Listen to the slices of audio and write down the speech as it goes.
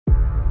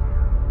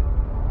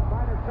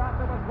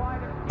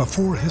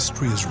Before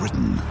history is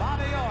written,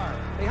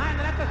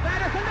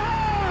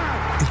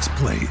 it's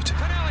played.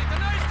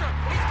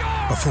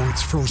 Before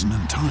it's frozen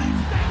in time,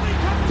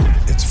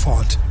 it's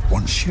fought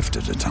one shift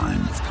at a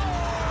time.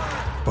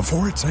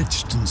 Before it's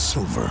etched in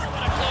silver,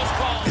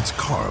 it's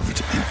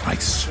carved in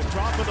ice.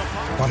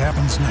 What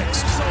happens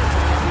next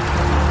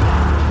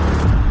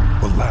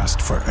will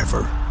last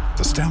forever.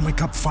 The Stanley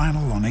Cup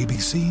Final on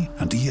ABC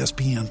and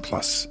ESPN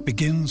Plus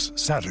begins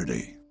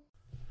Saturday.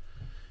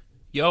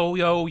 Yo,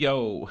 yo,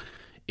 yo.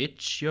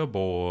 It's your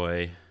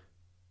boy,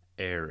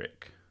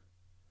 Eric.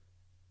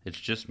 It's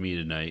just me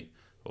tonight,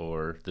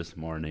 or this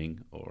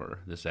morning, or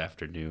this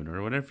afternoon,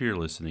 or whenever you're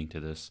listening to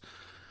this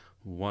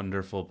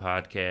wonderful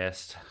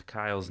podcast.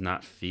 Kyle's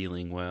not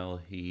feeling well.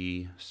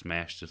 He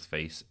smashed his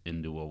face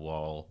into a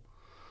wall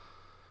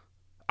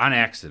on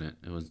accident.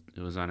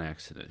 It was on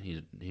accident.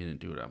 He didn't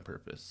do it on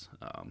purpose.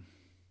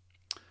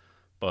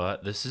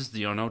 But this is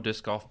the Oh No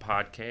Disc Golf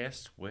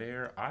Podcast,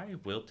 where I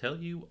will tell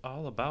you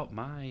all about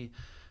my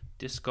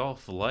disc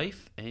golf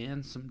life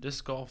and some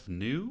disc golf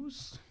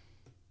news.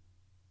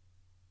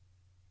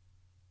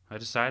 I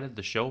decided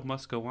the show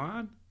must go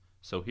on,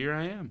 so here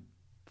I am.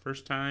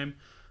 First time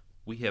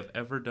we have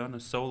ever done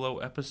a solo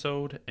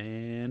episode,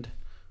 and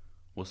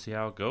we'll see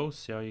how it goes,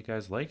 see how you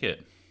guys like it.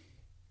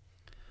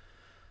 So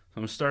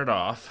I'm going to start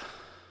off.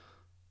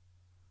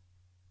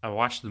 I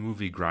watched the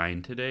movie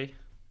Grind today.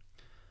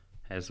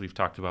 As we've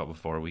talked about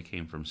before, we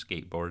came from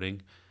skateboarding,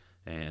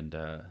 and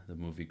the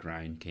movie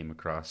Grind came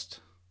across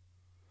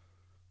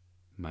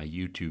my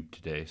YouTube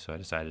today, so I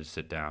decided to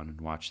sit down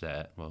and watch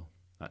that. Well,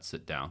 not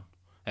sit down,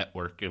 at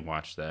work and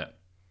watch that.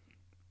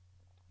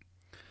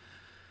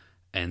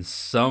 And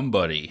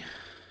somebody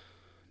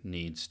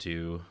needs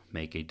to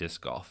make a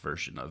disc golf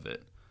version of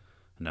it.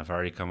 And I've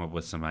already come up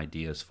with some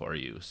ideas for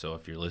you. So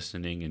if you're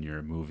listening and you're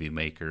a movie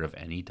maker of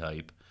any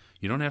type,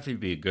 you don't have to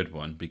be a good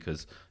one,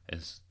 because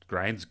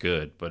Grind's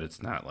good, but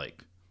it's not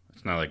like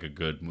a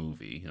good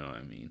movie, you know what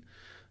I mean?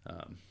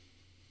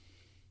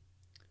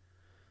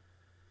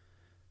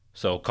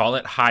 So call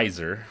it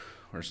Heiser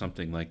or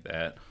something like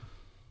that,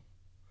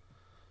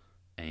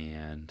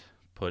 and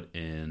put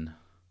in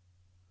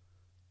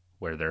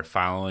where they're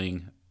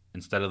following,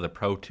 instead of the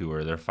Pro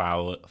Tour, they're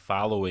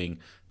following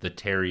the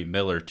Terry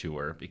Miller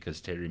Tour, because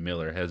Terry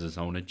Miller has his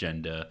own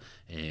agenda,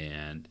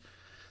 and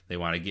they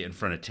want to get in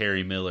front of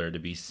Terry Miller to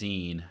be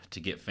seen, to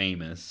get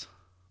famous.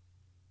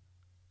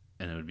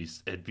 And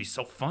it'd be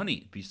so funny,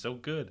 it'd be so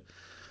good.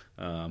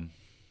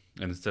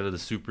 And instead of it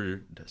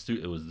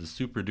was the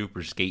Super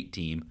Duper Skate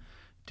Team,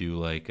 do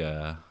like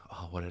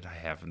what did I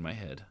have in my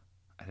head?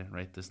 I didn't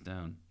write this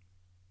down.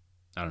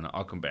 I don't know.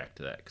 I'll come back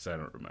to that because I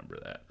don't remember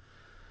that.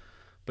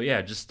 But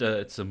yeah, just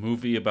it's a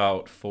movie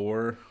about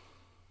 4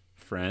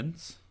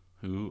 friends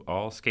who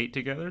all skate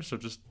together. So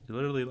just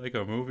literally like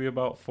a movie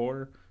about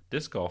 4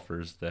 disc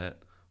golfers that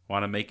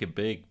want to make it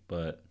big,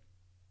 but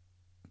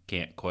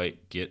can't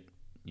quite get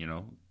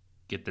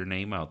their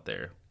name out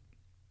there.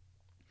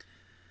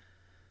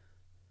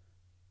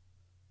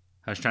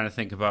 I was trying to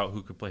think about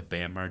who could play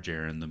Bam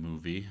Margera in the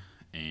movie,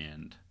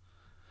 and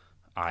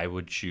I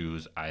would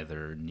choose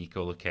either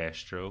Nico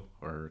LaCastro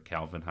or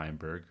Calvin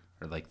Heimberg,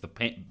 or like the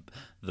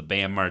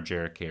Bam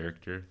Margera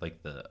character,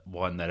 like the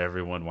one that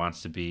everyone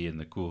wants to be, and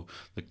the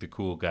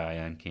cool guy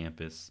on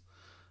campus.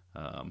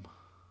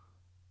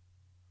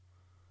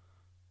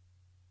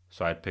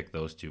 So I'd pick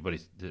those two, but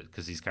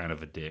because he's kind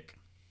of a dick.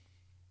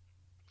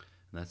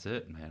 And that's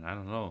it, man. I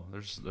don't know.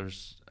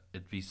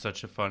 It'd be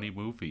such a funny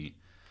movie.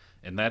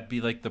 And that'd be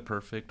like the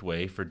perfect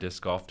way for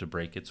disc golf to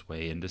break its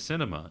way into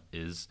cinema,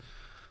 is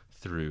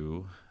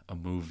through a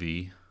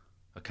movie,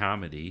 a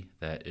comedy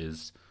that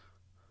is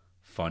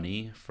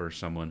funny for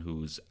someone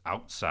who's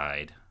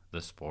outside the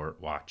sport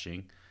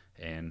watching,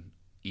 and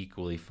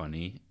equally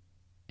funny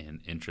and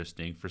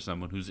interesting for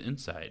someone who's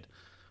inside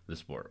the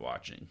sport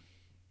watching.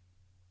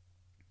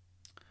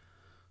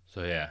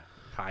 So yeah,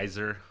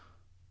 Heiser,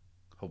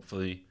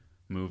 hopefully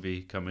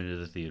movie coming to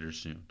the theater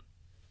soon,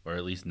 or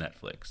at least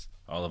Netflix,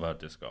 all about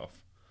disc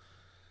golf.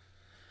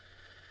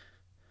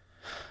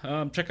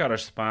 Check out our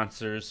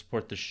sponsors,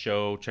 support the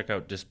show. Check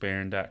out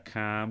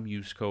discbaron.com.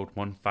 Use code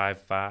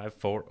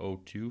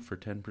 155402 for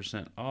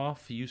 10%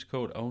 off. Use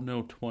code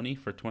OHNO20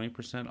 for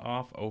 20%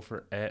 off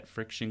over at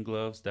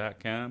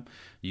frictiongloves.com.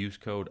 Use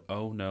code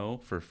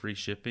OHNO for free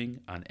shipping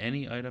on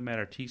any item at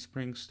our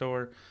Teespring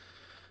store.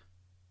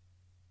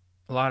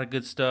 A lot of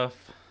good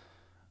stuff.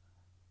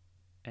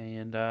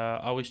 And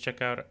always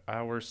check out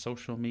our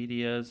social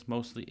medias,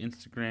 mostly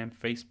Instagram,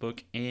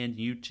 Facebook, and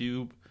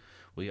YouTube.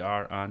 We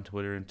are on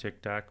Twitter and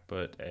TikTok,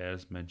 but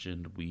as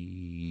mentioned,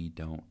 we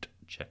don't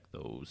check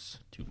those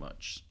too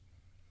much.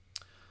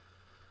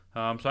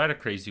 So I had a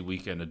crazy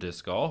weekend of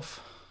disc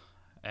golf.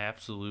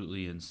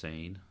 Absolutely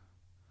insane.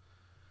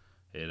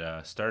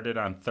 It started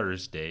on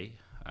Thursday.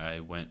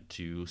 I went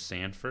to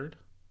Sanford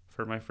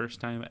for my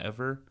first time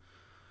ever,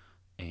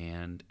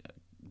 and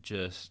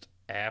just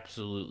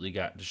absolutely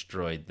got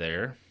destroyed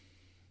there.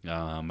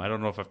 I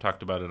don't know if I've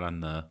talked about it on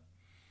the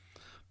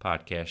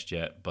podcast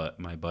yet, but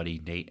my buddy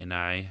Nate and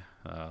I,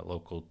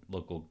 local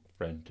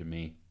friend to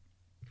me,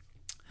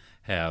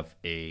 have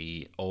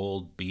a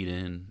old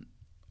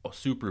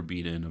super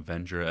beaten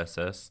Avenger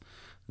SS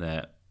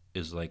that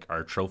is like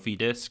our trophy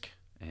disc,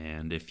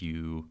 and if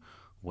you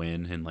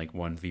win in like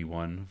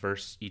 1v1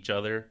 versus each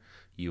other,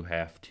 you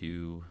have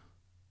to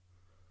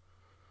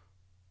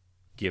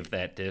give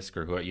that disc,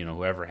 or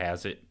whoever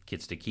has it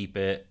gets to keep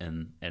it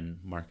and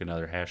mark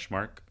another hash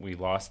mark. We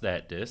lost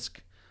that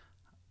disc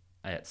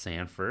at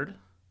Sanford.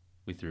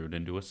 We threw it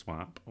into a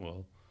swamp.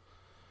 Well,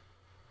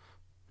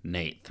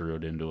 Nate threw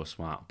it into a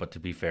swamp, but to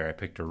be fair, I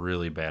picked a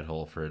really bad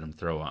hole for him to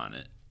throw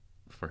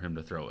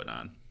it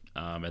on.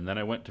 And then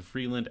I went to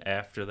Freeland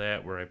after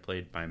that, where I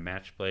played my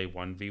match play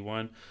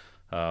 1v1.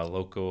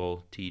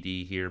 Local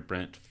TD here,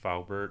 Brent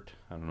Faubert.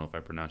 I don't know if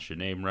I pronounced your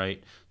name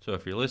right, so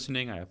if you're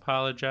listening, I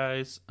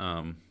apologize.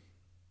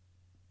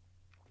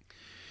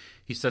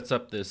 He sets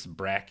up this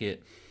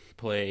bracket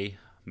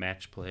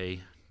match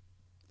play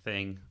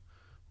thing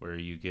where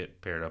you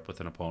get paired up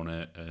with an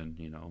opponent and,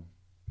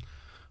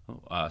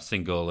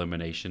 single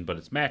elimination, but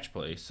it's match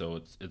play, so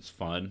it's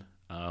fun.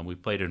 We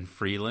played in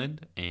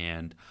Freeland,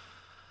 and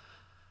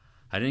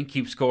I didn't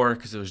keep score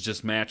because it was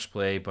just match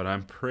play, but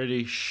I'm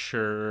pretty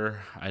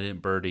sure I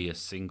didn't birdie a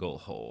single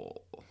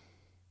hole.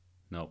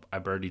 Nope, I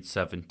birdied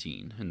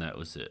 17, and that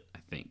was it, I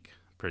think.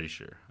 Pretty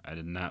sure. I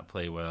did not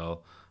play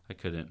well. I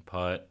couldn't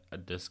putt.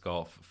 Disc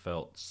golf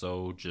felt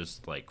so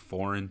just like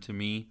foreign to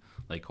me,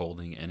 like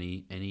holding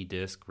any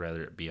disc,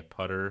 whether it be a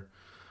putter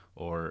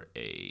or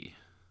a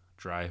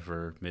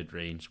driver,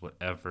 mid-range,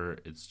 whatever.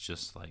 It's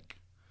just like,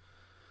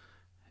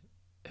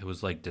 it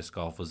was like disc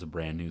golf was a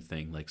brand new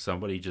thing. Like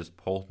somebody just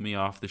pulled me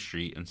off the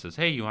street and says,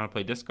 "Hey, you want to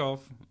play disc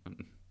golf?"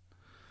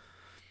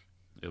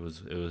 It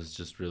was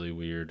just really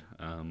weird.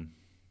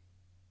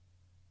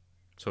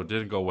 So it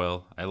didn't go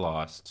well. I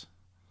lost.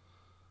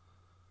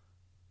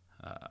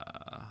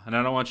 And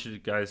I don't want you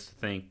guys to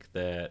think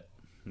that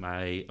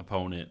my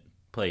opponent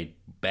played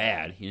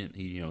bad.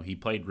 He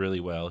played really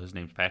well. His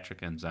name's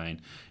Patrick Ensign,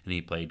 and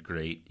he played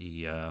great.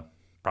 He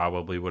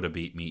probably would have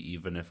beat me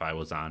even if I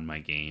was on my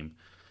game.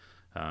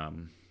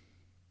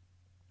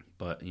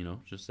 But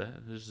just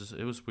that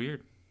it was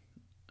weird.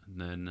 And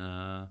then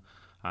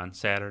on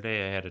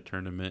Saturday I had a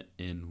tournament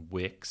in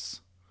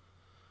Wicks,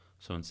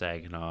 so in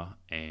Saginaw,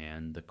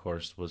 and the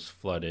course was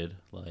flooded,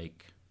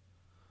 like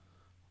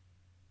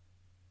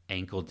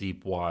ankle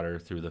deep water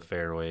through the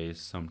fairways,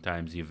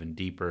 sometimes even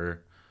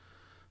deeper.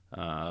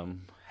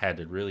 Had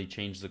to really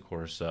change the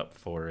course up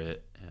for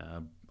it.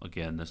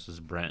 Again, this was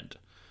Brent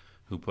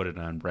who put it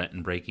on. Brent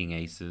and Breaking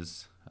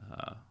Aces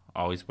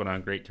always put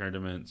on great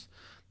tournaments.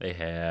 They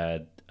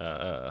had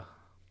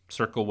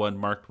Circle 1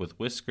 marked with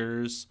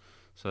whiskers,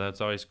 so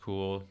that's always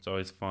cool. It's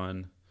always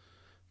fun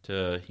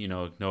to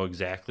know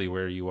exactly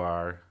where you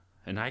are.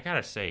 And I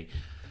gotta say,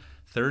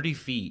 30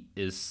 feet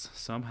is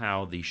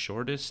somehow the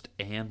shortest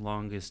and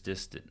longest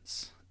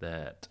distance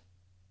that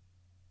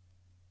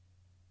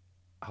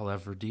I'll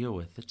ever deal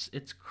with.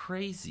 It's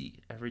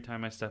crazy. Every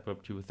time I step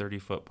up to a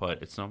 30-foot putt,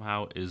 it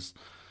somehow is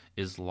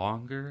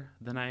longer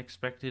than I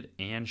expected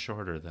and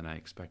shorter than I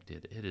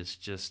expected. It is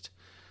just,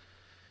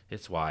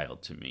 it's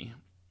wild to me.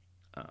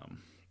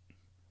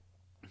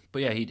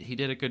 But yeah, he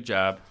did a good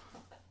job.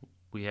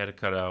 We had to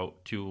cut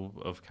out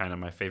 2 of kind of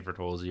my favorite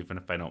holes, even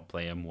if I don't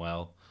play them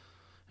well.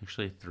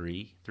 Actually,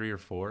 3 or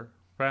 4.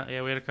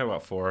 Yeah, we had to cut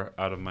about 4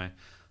 out of my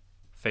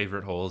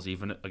favorite holes.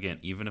 Even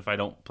if I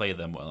don't play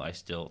them well, I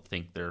still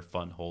think they're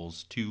fun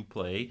holes to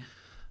play.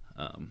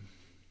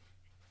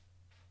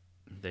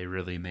 They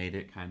really made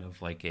it kind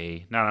of like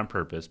not on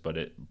purpose, but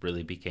it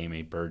really became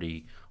a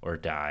birdie or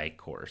die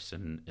course,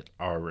 and it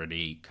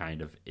already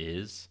kind of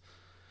is.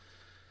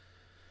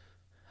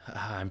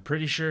 I'm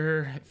pretty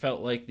sure it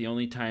felt like the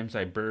only times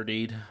I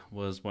birdied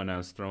was when I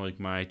was throwing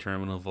my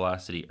terminal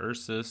velocity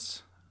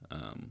Ursus.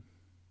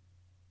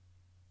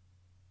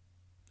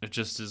 It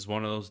just is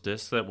one of those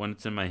discs that when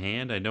it's in my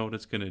hand, I know what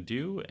it's going to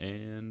do,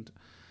 and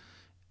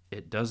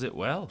it does it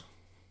well.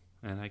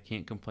 And I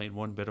can't complain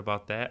one bit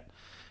about that.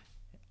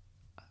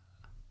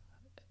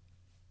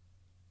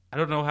 I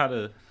don't know how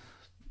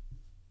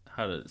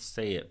to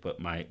say it, but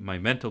my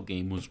mental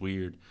game was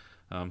weird.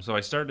 So I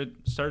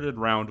started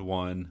round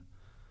 1,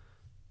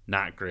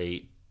 not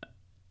great,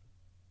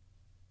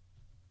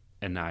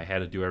 and I had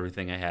to do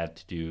everything I had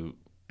to do.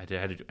 I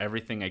had to do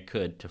everything I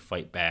could to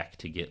fight back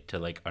to get to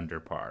like under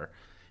par,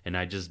 and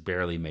I just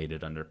barely made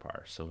it under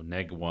par. So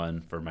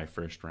 -1 for my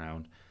first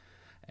round,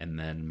 and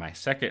then my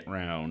second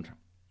round,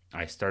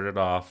 I started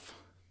off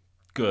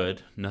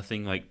good,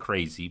 nothing like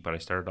crazy, but I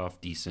started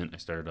off decent. I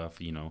started off,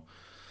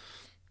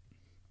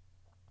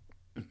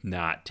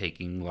 not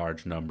taking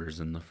large numbers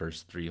in the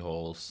first 3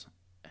 holes,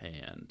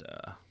 and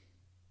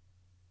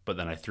but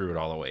then I threw it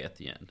all away at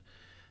the end.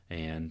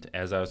 And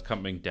as I was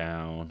coming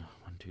down,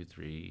 1, 2,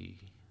 3,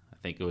 I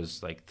think it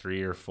was like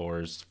 3 or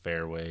 4's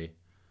fairway.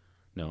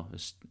 No,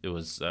 it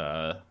was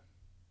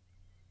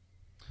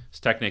it's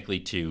technically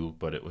 2,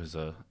 but it was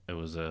a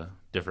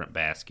different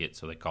basket,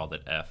 so they called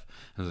it F.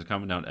 As I was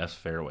coming down F's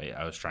fairway,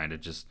 I was trying to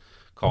just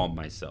calm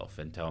myself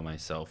and tell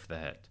myself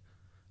that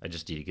I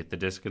just need to get the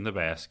disc in the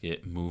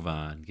basket, move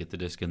on. Get the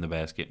disc in the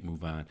basket,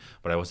 move on.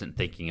 But I wasn't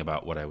thinking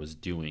about what I was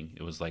doing.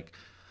 It was like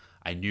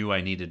I knew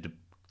I needed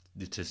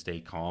to stay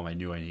calm. I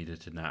knew I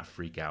needed to not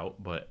freak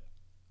out. But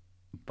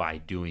by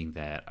doing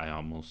that,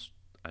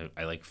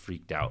 I like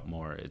freaked out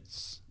more.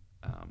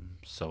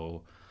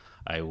 So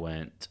I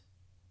went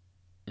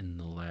in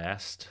the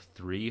last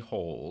 3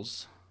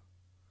 holes.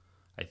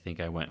 I think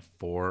I went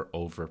 4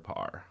 over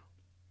par.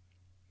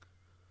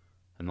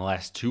 In the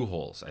last 2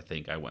 holes, I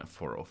think I went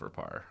 4 over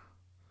par.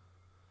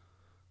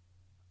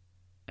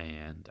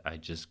 And I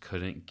just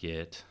couldn't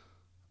get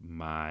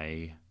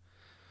my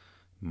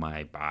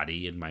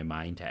body and my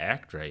mind to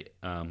act right.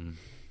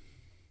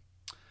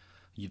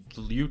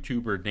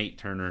 YouTuber Nate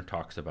Turner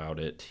talks about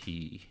it.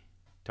 He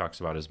talks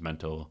about his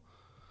mental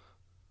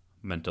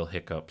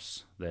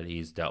hiccups that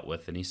he's dealt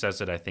with, and he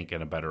says it, I think,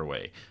 in a better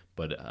way.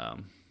 But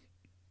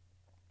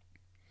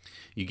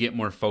you get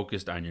more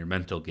focused on your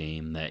mental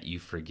game that you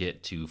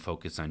forget to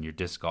focus on your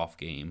disc golf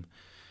game,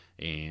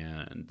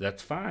 and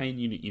that's fine.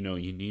 You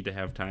need to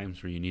have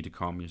times where you need to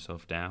calm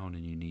yourself down,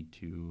 and you need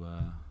to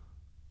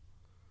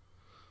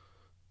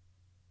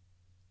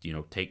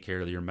take care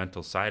of your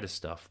mental side of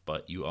stuff,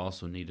 but you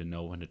also need to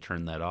know when to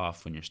turn that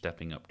off when you're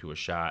stepping up to a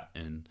shot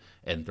and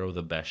throw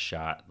the best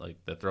shot, like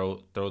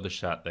throw the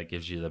shot that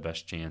gives you the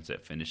best chance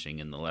at finishing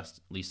in the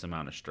least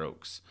amount of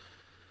strokes.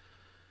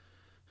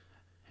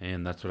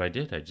 And that's what I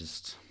did.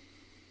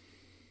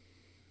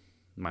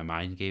 My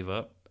mind gave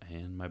up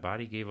and my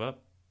body gave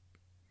up.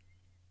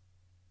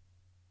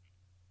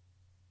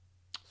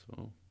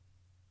 So,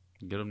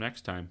 get them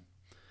next time.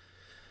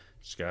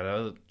 Just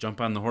gotta jump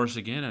on the horse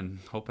again and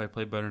hope I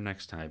play better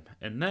next time.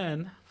 And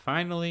then,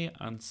 finally,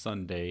 on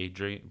Sunday,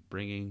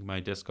 bringing my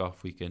disc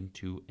golf weekend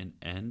to an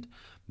end,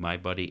 my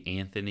buddy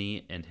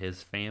Anthony and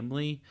his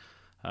family,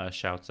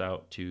 shouts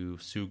out to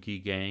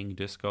Suki Gang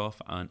Disc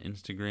Golf on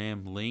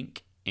Instagram,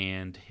 Link,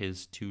 and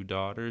his 2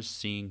 daughters,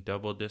 Seeing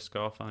Double Disc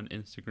Golf on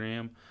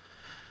Instagram,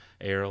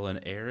 Errol and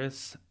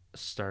Eris,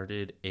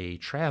 started a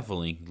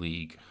traveling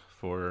league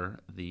for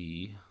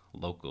the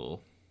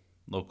local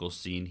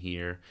scene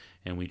here,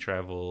 and we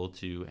travel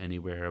to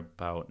anywhere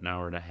about an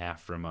hour and a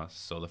half from us.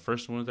 So the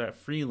first one was at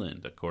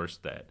Freeland, of course,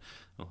 that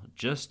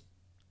just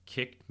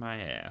kicked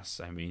my ass.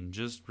 I mean,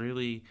 just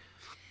really,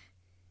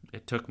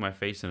 it took my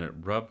face and it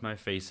rubbed my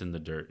face in the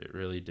dirt. It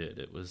really did.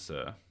 It was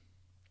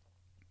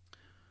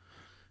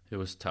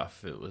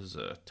tough. It was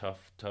a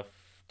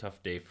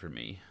tough day for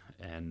me.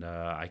 And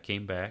I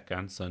came back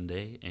on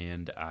Sunday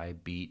and I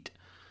beat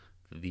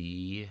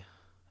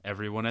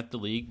everyone at the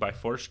league by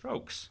 4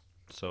 strokes.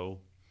 So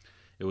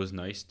it was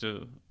nice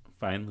to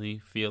finally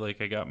feel like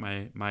I got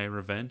my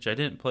revenge. I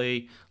didn't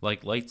play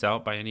like lights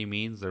out by any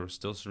means. There were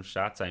still some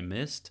shots I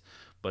missed,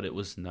 but it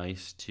was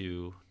nice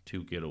to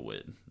get a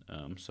win.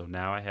 So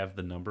now I have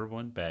the number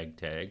 1 bag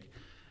tag,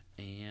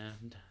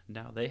 and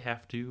now they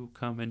have to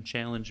come and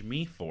challenge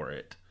me for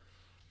it.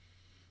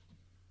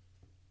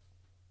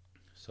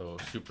 So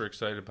super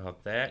excited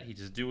about that.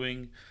 He's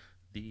doing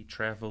the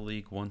travel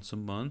league once a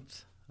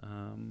month.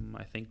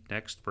 I think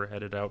next we're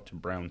headed out to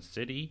Brown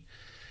City.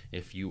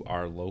 If you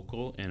are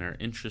local and are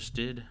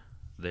interested,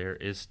 there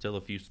is still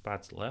a few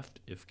spots left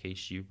in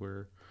case you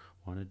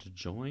wanted to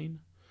join.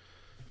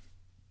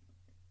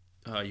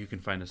 You can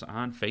find us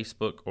on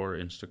Facebook or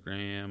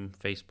Instagram.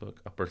 Facebook,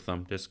 Upper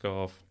Thumb Disc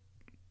Golf.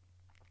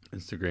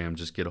 Instagram,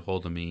 just get a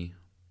hold of me,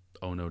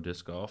 Oh No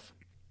Disc Golf.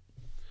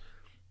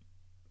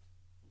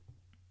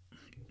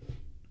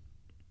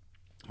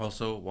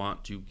 Also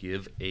want to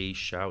give a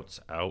shouts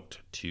out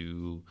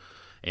to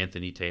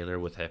Anthony Taylor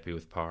with Happy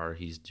with Par.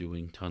 He's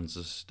doing tons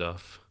of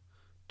stuff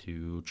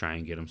to try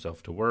and get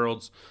himself to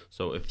Worlds.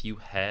 So if you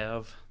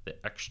have the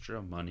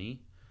extra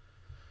money,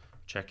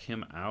 check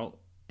him out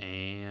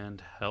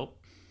and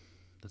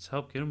let's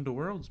help get him to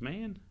Worlds,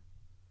 man.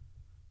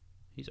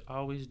 He's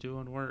always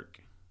doing work,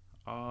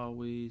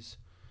 always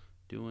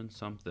doing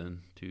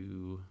something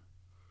to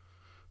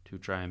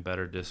try and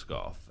better disc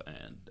golf.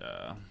 And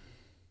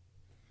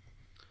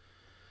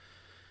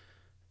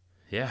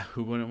yeah,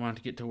 who wouldn't want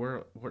to get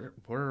to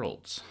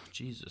Worlds?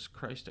 Jesus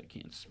Christ, I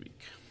can't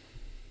speak.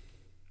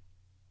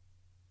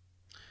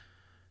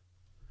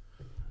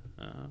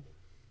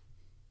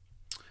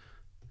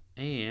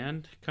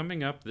 And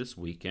coming up this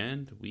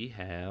weekend, we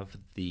have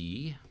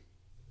the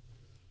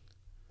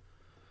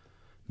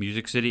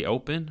Music City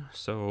Open.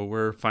 So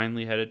we're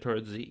finally headed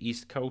towards the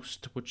East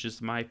Coast, which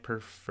is my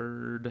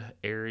preferred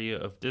area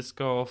of disc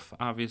golf.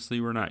 Obviously,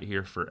 we're not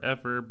here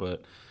forever,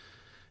 but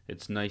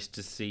it's nice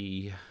to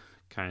see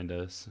kind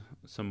of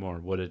some more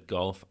wooded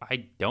golf.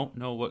 I don't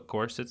know what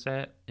course it's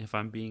at, if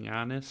I'm being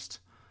honest,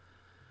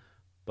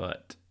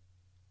 but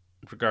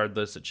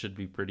regardless, it should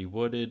be pretty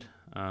wooded.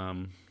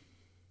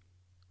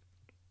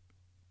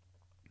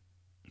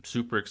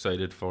 Super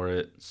excited for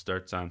it.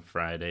 Starts on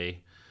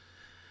Friday,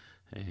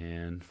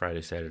 and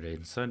Friday, Saturday,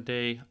 and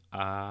Sunday.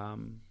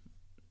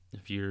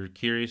 If you're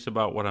curious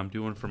about what I'm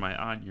doing for my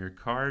On Your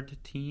Card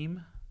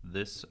team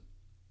this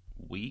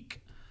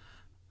week,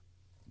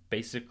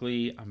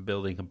 basically, I'm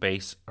building a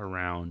base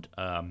around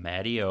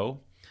Matty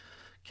O,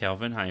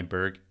 Calvin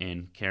Heimberg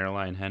and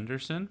Caroline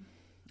Henderson.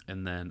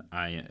 And then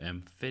I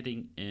am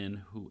fitting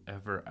in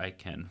whoever I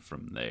can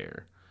from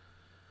there.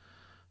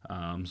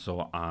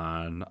 So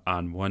on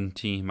one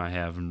team I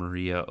have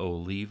Maria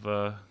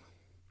Oliva,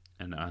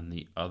 and on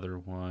the other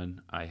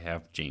one I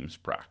have James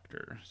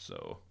Proctor.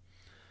 So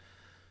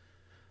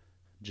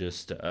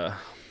just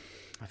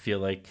I feel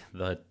like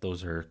that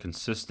those are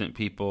consistent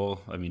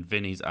people. I mean,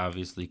 Vinny's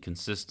obviously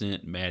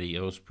consistent. Maddie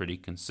O's pretty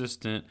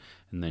consistent.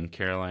 And then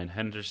Caroline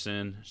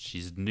Henderson,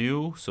 she's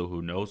new, so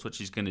who knows what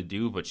she's going to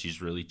do, but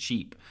she's really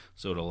cheap.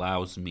 So it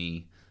allows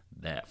me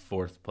that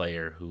fourth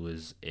player who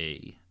is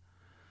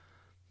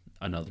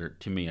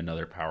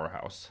another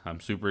powerhouse. I'm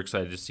super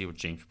excited to see what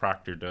James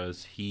Proctor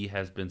does. He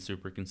has been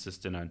super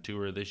consistent on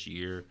tour this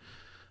year.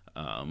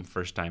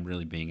 First time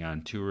really being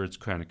on tour. It's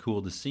kind of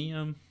cool to see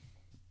him.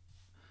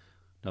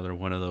 Another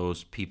one of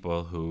those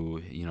people who,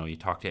 you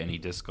talk to any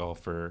disc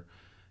golfer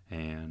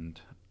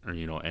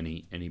or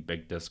any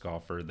big disc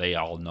golfer, they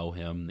all know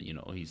him.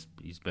 He's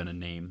been a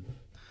name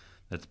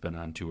that's been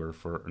on tour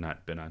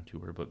not been on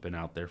tour, but been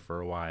out there for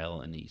a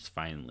while, and he's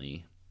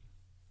finally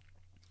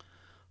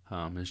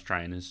is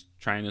trying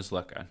his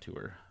luck on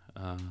tour.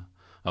 I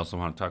also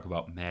want to talk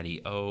about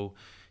Matty O.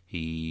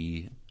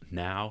 He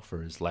now,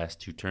 for his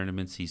last 2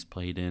 tournaments he's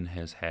played in,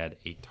 has had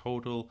a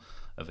total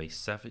of a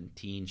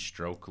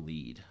 17-stroke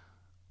lead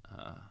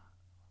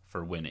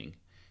for winning.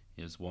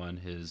 He has won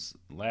his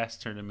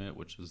last tournament,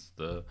 which was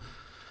the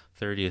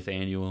 30th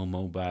Annual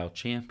Mobile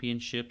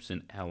Championships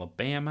in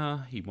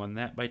Alabama. He won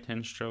that by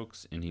 10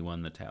 strokes, and he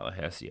won the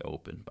Tallahassee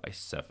Open by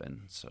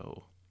 7.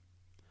 So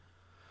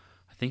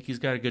I think he's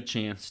got a good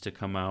chance to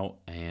come out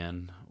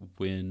and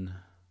win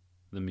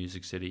the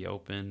Music City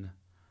Open.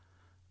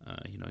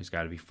 He's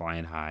got to be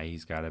flying high.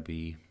 He's got to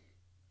be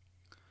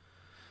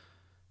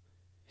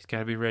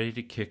ready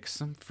to kick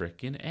some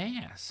freaking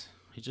ass.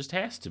 He just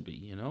has to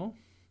be, There's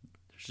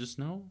just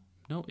no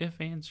ifs,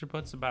 ands, or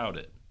buts about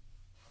it.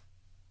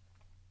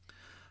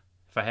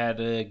 If I had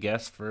to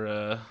guess for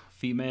a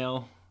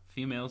female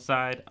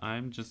side,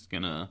 I'm just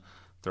going to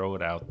throw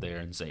it out there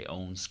and say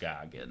Ohn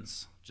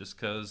Scoggins. Just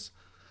because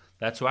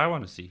that's who I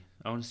want to see.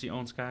 I want to see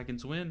Ohn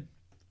Scoggins win.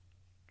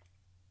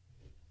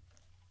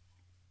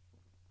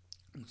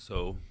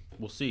 So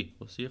we'll see.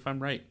 We'll see if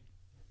I'm right.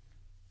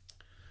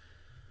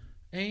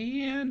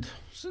 And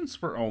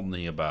since we're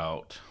only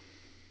about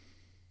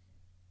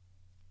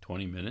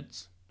 20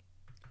 minutes,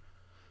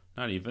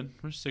 not even,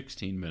 we're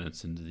 16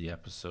 minutes into the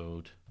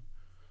episode,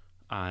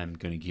 I'm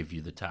going to give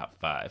you the top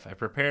 5. I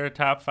prepared a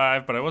top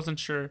 5, but I wasn't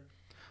sure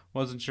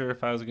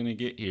if I was going to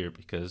get here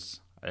because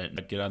I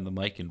didn't get on the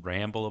mic and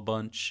ramble a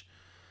bunch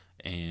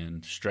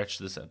and stretch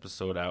this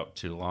episode out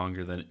to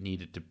longer than it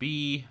needed to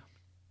be.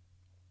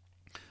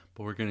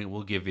 But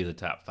we'll give you the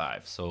top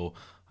 5. So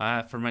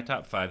for my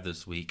top 5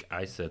 this week,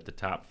 I said the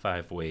top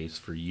 5 ways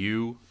for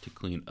you to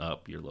clean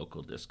up your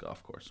local disc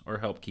golf course or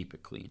help keep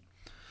it clean,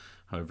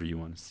 however you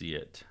want to see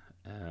it.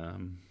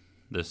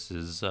 This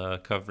is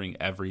covering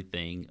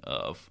everything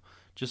of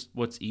just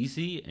what's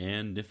easy,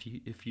 and if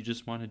you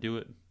just want to do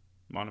it,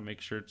 want to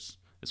make sure it's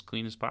as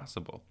clean as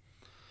possible.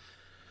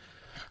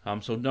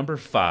 So number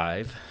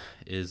 5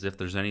 is if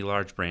there's any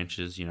large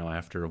branches,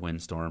 after a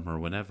windstorm or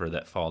whenever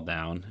that fall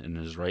down and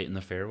is right in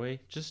the fairway,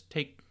 just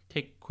take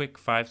quick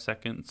 5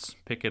 seconds,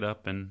 pick it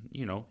up, and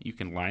you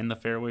can line the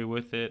fairway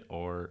with it,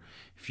 or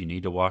if you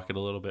need to walk it a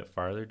little bit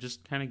farther,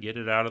 just kind of get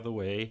it out of the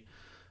way.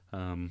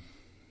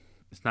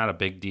 It's not a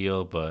big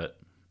deal, but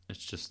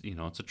it's just,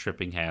 it's a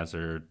tripping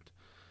hazard.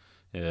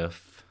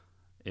 If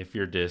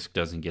your disc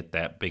doesn't get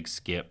that big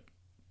skip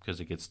because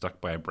it gets stuck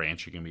by a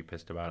branch, you're going to be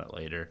pissed about it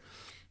later.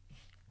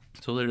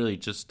 So literally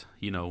just,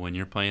 when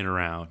you're playing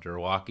around or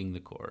walking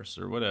the course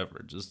or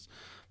whatever, just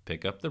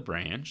pick up the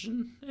branch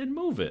and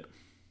move it.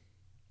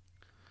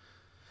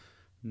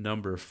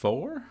 Number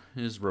 4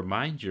 is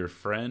remind your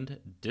friend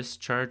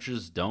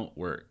discharges don't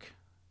work.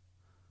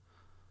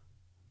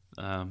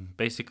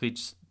 Basically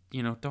just,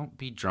 don't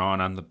be drawn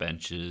on the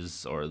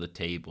benches or the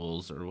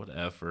tables or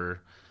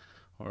whatever.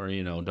 Or,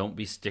 don't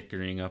be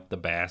stickering up the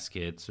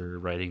baskets or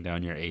writing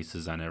down your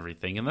aces on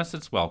everything unless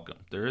it's welcome.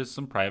 There is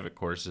some private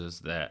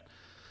courses that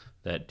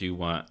do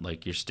want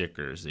like your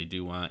stickers. They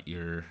do want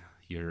your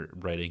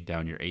writing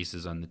down your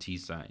aces on the tee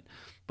sign.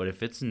 But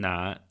if it's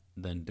not,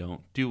 then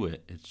don't do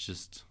it. It's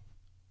just,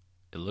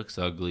 it looks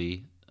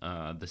ugly.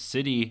 The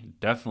city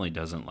definitely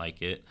doesn't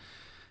like it.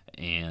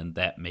 And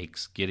that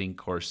makes getting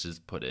courses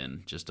put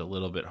in just a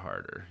little bit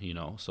harder,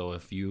 So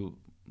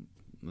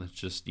let's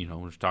just,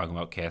 we're talking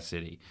about Cass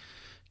City.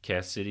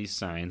 Cass City's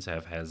signs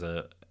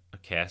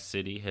Cass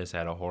City has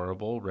had a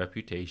horrible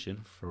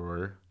reputation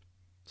for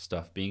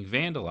stuff being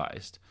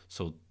vandalized.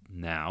 So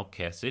now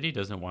Cass City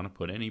doesn't want to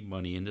put any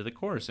money into the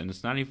course, and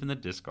it's not even the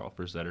disc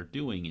golfers that are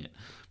doing it.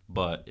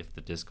 But if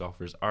the disc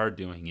golfers are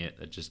doing it,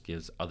 that just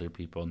gives other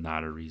people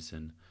not a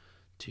reason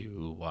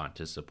to want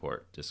to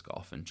support disc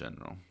golf in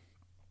general.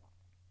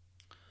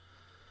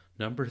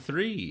 Number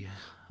 3,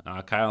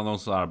 Kyle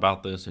knows a lot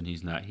about this and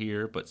he's not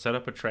here, but set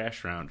up a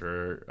trash round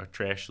or a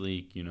trash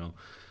leak,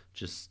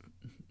 just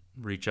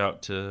reach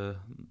out to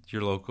the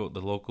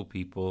local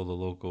people, the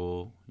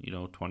local,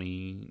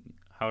 20,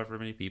 however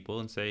many people,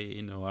 and say,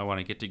 I want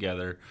to get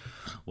together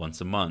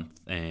once a month,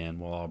 and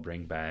we'll all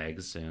bring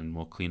bags, and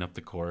we'll clean up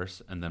the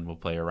course, and then we'll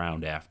play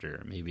around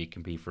after. Maybe it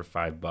can be for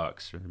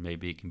 $5, or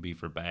maybe it can be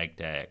for bag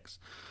tags,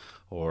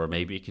 or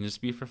maybe it can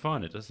just be for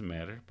fun. It doesn't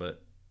matter,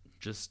 but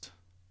just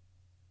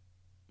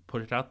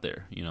put it out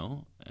there,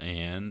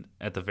 and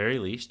at the very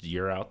least,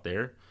 you're out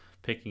there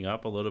picking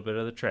up a little bit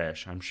of the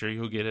trash. I'm sure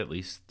you'll get at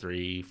least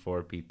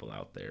 3-4 people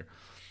out there,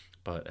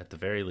 but at the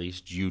very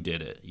least, you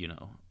did it,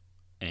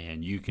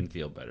 and you can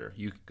feel better.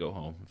 You can go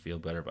home and feel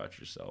better about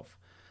yourself,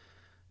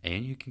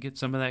 and you can get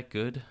some of that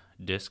good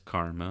disc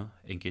karma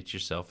and get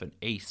yourself an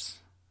ace.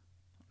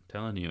 I'm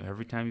telling you,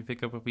 every time you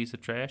pick up a piece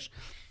of trash,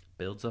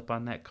 builds up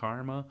on that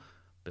karma,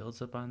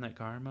 builds up on that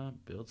karma,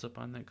 builds up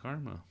on that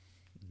karma.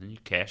 And then you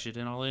cash it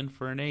all in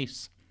for an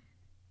ace.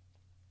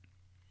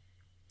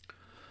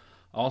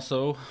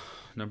 Also,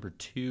 number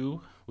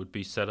 2 would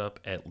be set up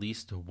at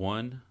least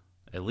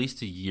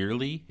a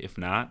yearly. If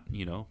not,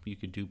 you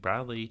could do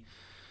probably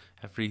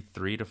every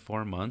 3 to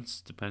 4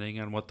 months, depending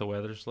on what the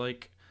weather's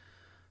like.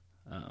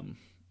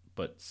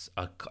 But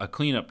a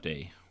cleanup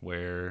day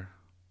where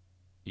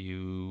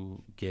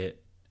you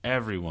get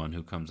everyone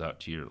who comes out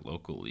to your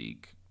local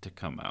league to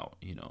come out,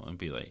 and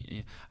be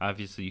like,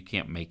 obviously you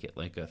can't make it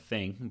like a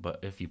thing, but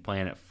if you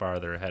plan it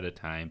farther ahead of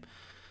time,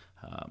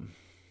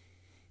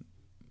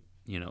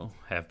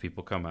 have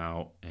people come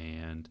out.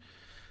 And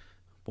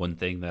one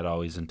thing that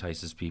always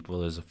entices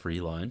people is a free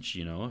lunch.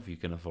 If you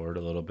can afford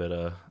a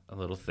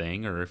little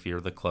thing, or if you're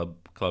the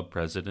club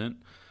president,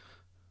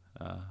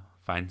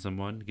 find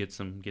someone, get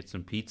some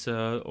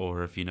pizza,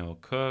 or if you know a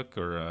cook,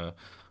 or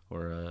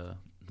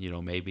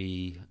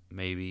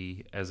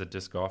maybe as a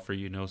disc golfer,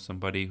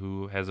 somebody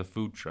who has a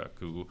food truck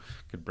who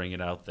could bring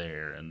it out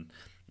there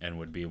and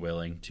would be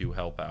willing to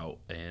help out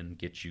and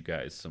get you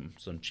guys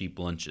some cheap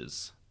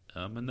lunches.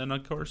 And then,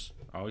 of course,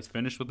 always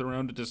finish with a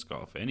round of disc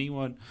golf.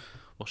 Anyone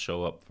will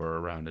show up for a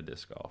round of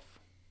disc golf.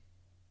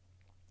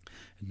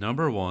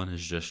 Number 1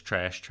 is just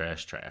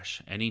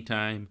trash.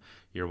 Anytime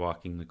you're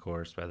walking the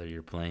course, whether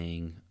you're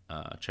playing,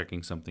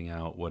 checking something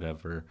out,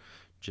 whatever,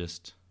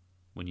 just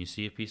when you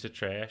see a piece of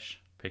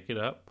trash, pick it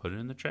up, put it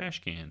in the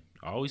trash can.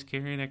 Always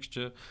carry an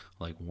extra,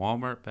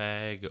 Walmart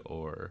bag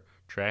or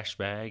trash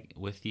bag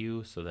with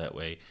you, so that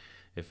way,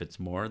 if it's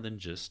more than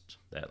just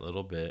that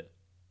little bit,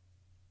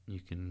 you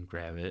can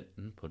grab it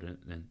and put it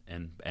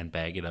in and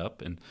bag it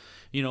up. And,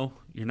 you're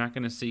not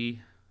going to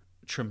see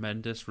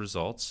tremendous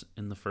results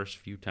in the first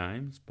few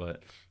times,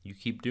 but you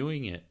keep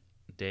doing it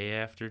day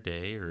after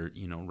day, or,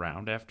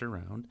 round after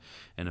round,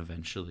 and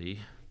eventually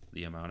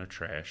the amount of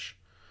trash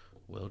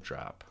will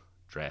drop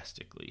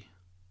drastically.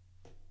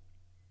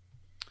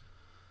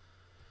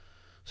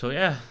 So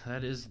yeah,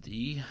 that is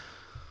the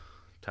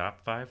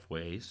top 5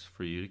 ways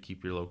for you to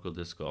keep your local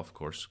disc golf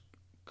course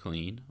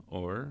clean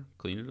or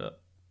clean it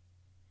up.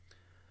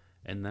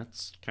 And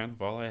that's kind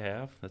of all I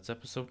have. That's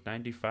episode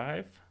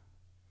 95.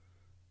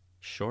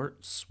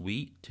 Short,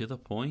 sweet, to the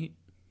point.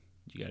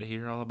 You got to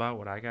hear all about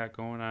what I got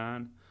going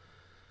on.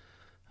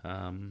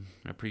 I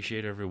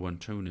appreciate everyone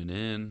tuning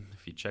in.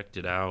 If you checked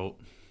it out,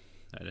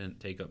 I didn't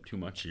take up too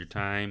much of your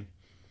time.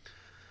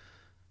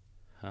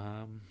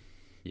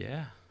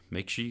 Yeah,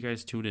 make sure you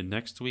guys tune in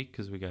next week,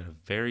 because we got a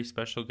very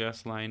special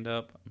guest lined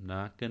up. I'm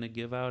not going to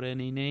give out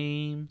any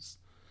names,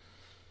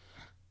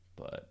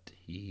 but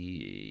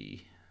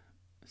he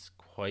is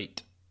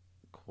quite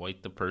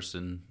the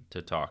person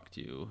to talk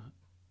to,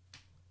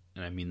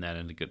 and I mean that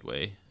in a good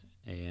way.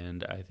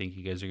 And I think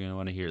you guys are going to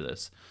want to hear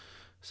this.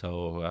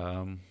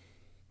 So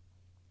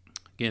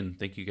again,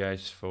 thank you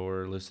guys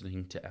for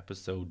listening to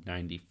episode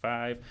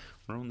 95.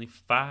 We're only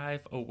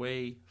 5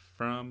 away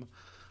from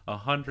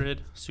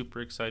 100.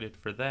 Super excited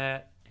for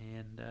that,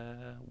 and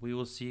we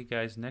will see you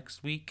guys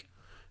next week,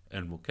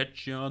 and we'll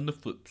catch you on the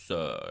flip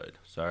side.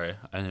 Sorry,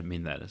 I didn't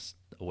mean that as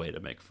a way to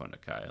make fun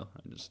of Kyle.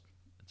 It's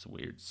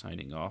weird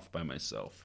signing off by myself.